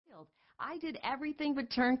I did everything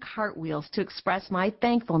but turn cartwheels to express my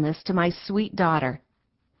thankfulness to my sweet daughter.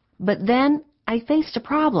 But then I faced a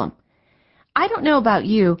problem. I don't know about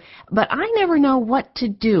you, but I never know what to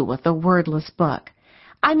do with a wordless book.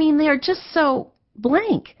 I mean, they are just so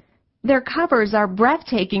blank. Their covers are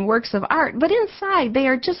breathtaking works of art, but inside they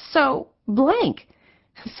are just so blank.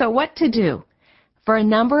 So what to do? For a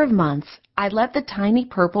number of months, I let the tiny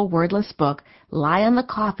purple wordless book lie on the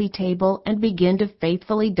coffee table and begin to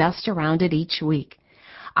faithfully dust around it each week.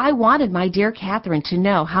 I wanted my dear Catherine to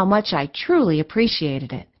know how much I truly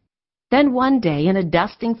appreciated it. Then one day, in a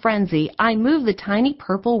dusting frenzy, I moved the tiny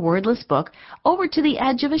purple wordless book over to the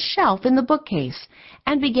edge of a shelf in the bookcase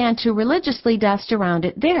and began to religiously dust around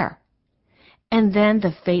it there. And then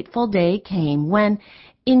the fateful day came when,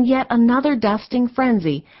 in yet another dusting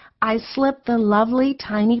frenzy, I slipped the lovely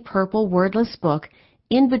tiny purple wordless book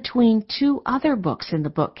in between two other books in the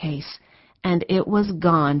bookcase, and it was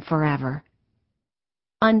gone forever.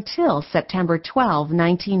 Until September 12,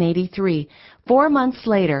 1983, 4 months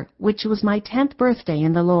later, which was my 10th birthday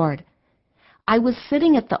in the Lord. I was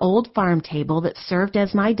sitting at the old farm table that served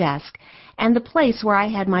as my desk and the place where I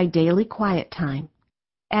had my daily quiet time.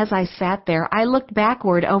 As I sat there, I looked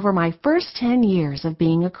backward over my first 10 years of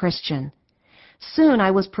being a Christian. Soon I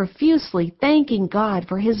was profusely thanking God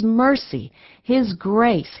for His mercy, His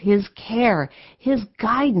grace, His care, His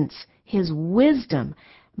guidance, His wisdom,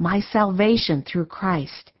 my salvation through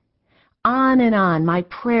Christ. On and on my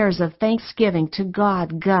prayers of thanksgiving to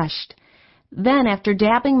God gushed. Then, after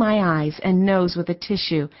dabbing my eyes and nose with a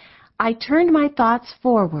tissue, I turned my thoughts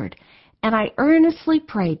forward, and I earnestly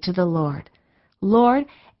prayed to the Lord. Lord,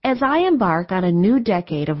 as I embark on a new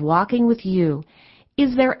decade of walking with You,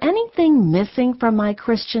 is there anything missing from my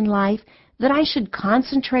Christian life that I should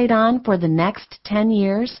concentrate on for the next 10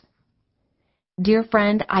 years? Dear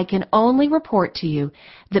friend, I can only report to you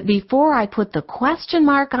that before I put the question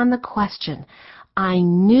mark on the question, I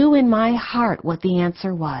knew in my heart what the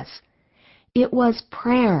answer was. It was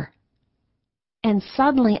prayer. And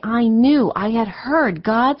suddenly I knew I had heard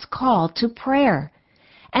God's call to prayer.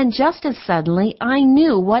 And just as suddenly I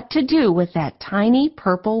knew what to do with that tiny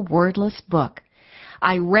purple wordless book.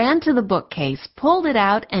 I ran to the bookcase, pulled it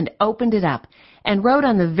out, and opened it up, and wrote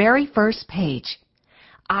on the very first page,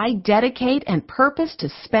 I dedicate and purpose to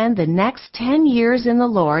spend the next 10 years in the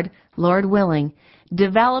Lord, Lord willing,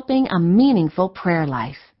 developing a meaningful prayer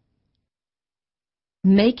life.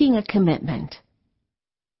 Making a commitment.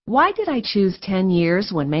 Why did I choose 10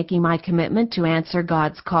 years when making my commitment to answer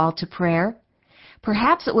God's call to prayer?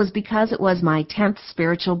 Perhaps it was because it was my 10th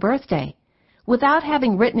spiritual birthday. Without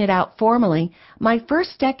having written it out formally, my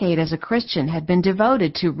first decade as a Christian had been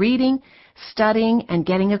devoted to reading, studying, and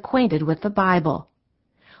getting acquainted with the Bible.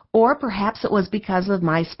 Or perhaps it was because of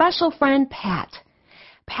my special friend, Pat.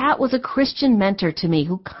 Pat was a Christian mentor to me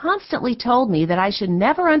who constantly told me that I should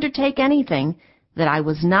never undertake anything that I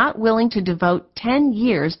was not willing to devote 10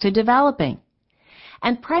 years to developing.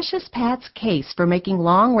 And precious Pat's case for making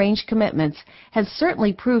long-range commitments has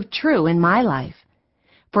certainly proved true in my life.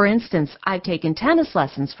 For instance, I've taken tennis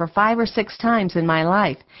lessons for 5 or 6 times in my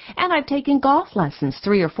life, and I've taken golf lessons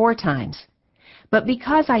 3 or 4 times. But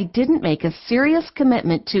because I didn't make a serious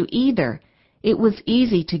commitment to either, it was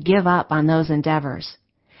easy to give up on those endeavors.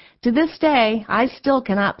 To this day, I still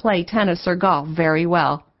cannot play tennis or golf very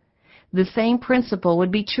well. The same principle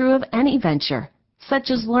would be true of any venture, such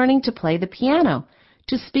as learning to play the piano,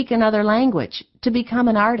 to speak another language, to become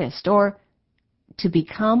an artist, or to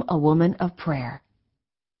become a woman of prayer.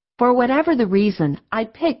 For whatever the reason, I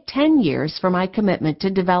picked 10 years for my commitment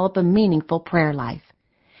to develop a meaningful prayer life.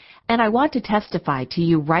 And I want to testify to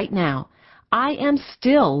you right now, I am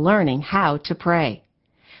still learning how to pray.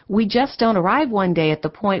 We just don't arrive one day at the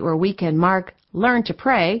point where we can mark "Learn to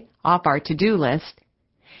Pray" off our to-do list.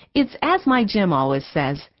 It's as my Jim always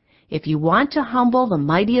says, if you want to humble the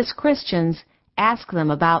mightiest Christians, ask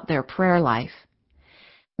them about their prayer life.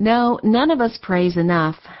 No, none of us prays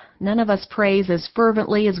enough. None of us prays as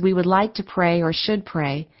fervently as we would like to pray or should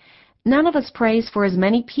pray. None of us prays for as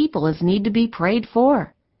many people as need to be prayed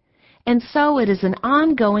for. And so it is an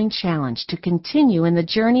ongoing challenge to continue in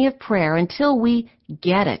the journey of prayer until we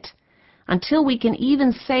get it, until we can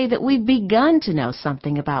even say that we've begun to know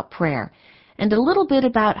something about prayer and a little bit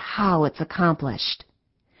about how it's accomplished.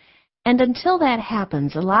 And until that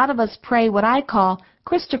happens, a lot of us pray what I call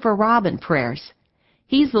Christopher Robin prayers.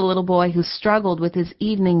 He's the little boy who struggled with his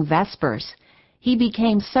evening vespers. He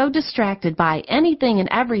became so distracted by anything and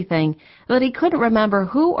everything that he couldn't remember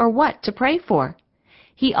who or what to pray for.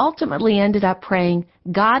 He ultimately ended up praying,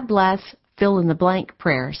 God bless, fill-in-the-blank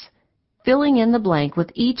prayers, filling in the blank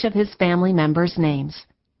with each of his family members' names.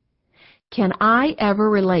 Can I ever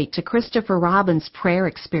relate to Christopher Robin's prayer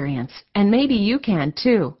experience? And maybe you can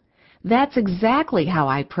too. That's exactly how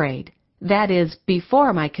I prayed. That is,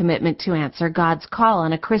 before my commitment to answer God's call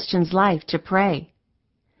on a Christian's life to pray.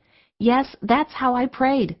 Yes, that's how I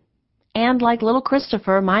prayed. And like little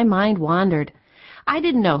Christopher, my mind wandered. I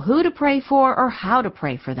didn't know who to pray for or how to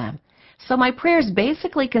pray for them. So my prayers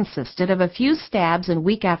basically consisted of a few stabs and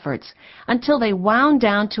weak efforts until they wound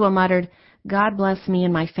down to a muttered, "God bless me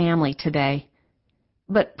and my family today."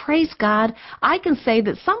 But praise God, I can say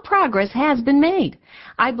that some progress has been made.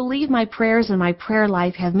 I believe my prayers and my prayer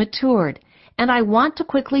life have matured, and I want to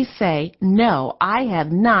quickly say, no, I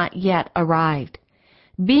have not yet arrived.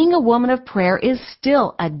 Being a woman of prayer is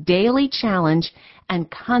still a daily challenge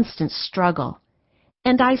and constant struggle.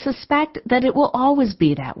 And I suspect that it will always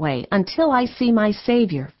be that way until I see my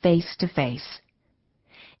Savior face to face.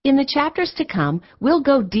 In the chapters to come, we'll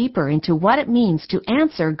go deeper into what it means to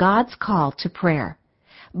answer God's call to prayer.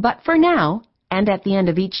 But for now, and at the end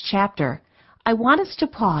of each chapter, I want us to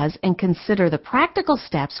pause and consider the practical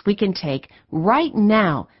steps we can take right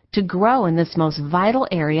now to grow in this most vital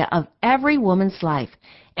area of every woman's life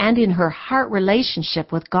and in her heart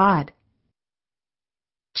relationship with God.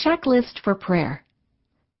 Checklist for prayer.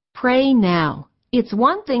 Pray now. It's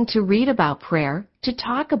one thing to read about prayer, to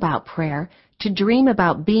talk about prayer, to dream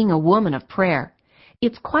about being a woman of prayer.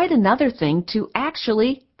 It's quite another thing to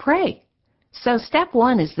actually pray. So step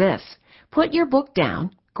one is this. Put your book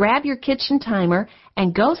down, grab your kitchen timer,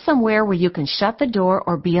 and go somewhere where you can shut the door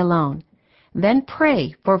or be alone. Then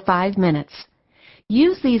pray for 5 minutes.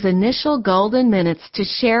 Use these initial golden minutes to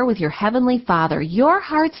share with your Heavenly Father your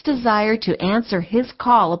heart's desire to answer His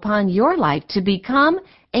call upon your life to become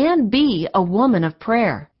and be a woman of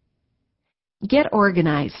prayer. Get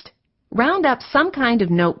organized. Round up some kind of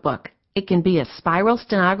notebook. It can be a spiral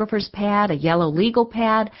stenographer's pad, a yellow legal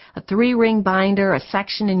pad, a 3-ring binder, a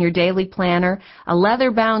section in your daily planner, a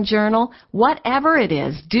leather-bound journal. Whatever it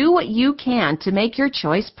is, do what you can to make your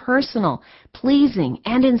choice personal, pleasing,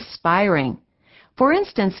 and inspiring. For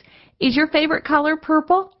instance, is your favorite color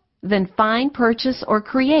purple? Then find, purchase, or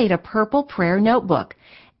create a purple prayer notebook.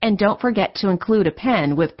 And don't forget to include a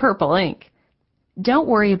pen with purple ink. Don't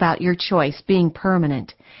worry about your choice being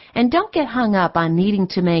permanent, and don't get hung up on needing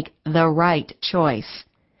to make the right choice.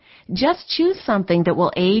 Just choose something that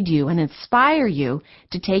will aid you and inspire you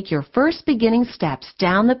to take your first beginning steps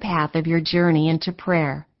down the path of your journey into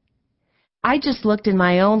prayer. I just looked in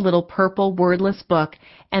my own little purple wordless book,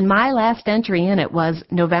 and my last entry in it was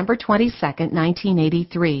November 22nd,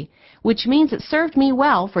 1983, which means it served me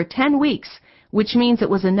well for 10 weeks, which means it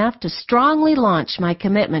was enough to strongly launch my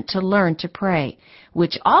commitment to learn to pray,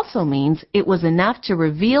 which also means it was enough to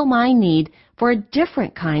reveal my need for a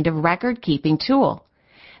different kind of record-keeping tool.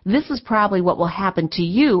 This is probably what will happen to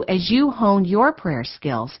you as you hone your prayer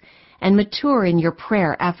skills and mature in your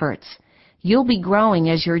prayer efforts. You'll be growing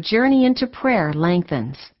as your journey into prayer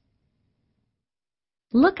lengthens.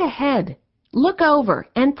 Look ahead. Look over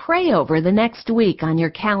and pray over the next week on your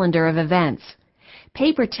calendar of events.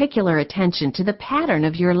 Pay particular attention to the pattern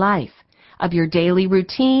of your life, of your daily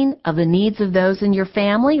routine, of the needs of those in your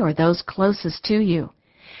family or those closest to you.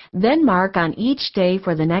 Then mark on each day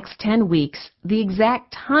for the next 10 weeks the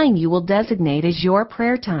exact time you will designate as your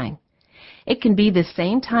prayer time. It can be the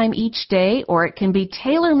same time each day, or it can be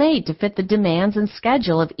tailor-made to fit the demands and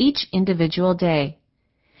schedule of each individual day.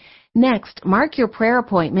 Next, mark your prayer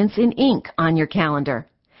appointments in ink on your calendar.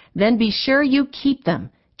 Then be sure you keep them,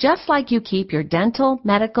 just like you keep your dental,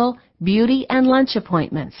 medical, beauty, and lunch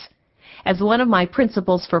appointments. As one of my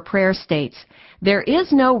principles for prayer states, there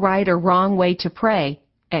is no right or wrong way to pray,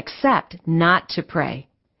 except not to pray.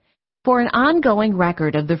 For an ongoing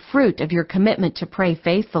record of the fruit of your commitment to pray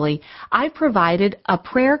faithfully, I've provided a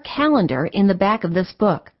prayer calendar in the back of this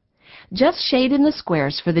book. Just shade in the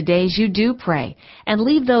squares for the days you do pray, and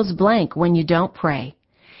leave those blank when you don't pray.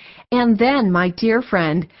 And then, my dear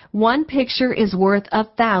friend, one picture is worth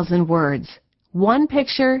 1,000 words. One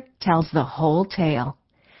picture tells the whole tale.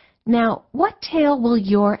 Now, what tale will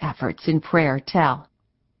your efforts in prayer tell?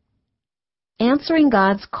 Answering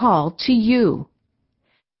God's call to you.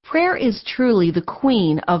 Prayer is truly the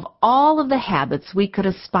queen of all of the habits we could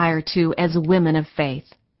aspire to as women of faith.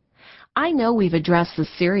 I know we've addressed the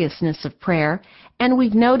seriousness of prayer, and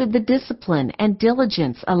we've noted the discipline and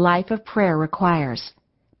diligence a life of prayer requires.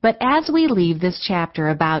 But as we leave this chapter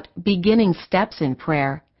about beginning steps in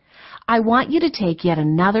prayer, I want you to take yet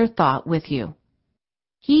another thought with you.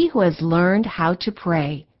 He who has learned how to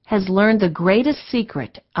pray has learned the greatest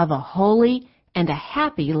secret of a holy and a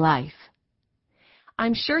happy life.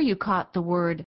 I'm sure you caught the word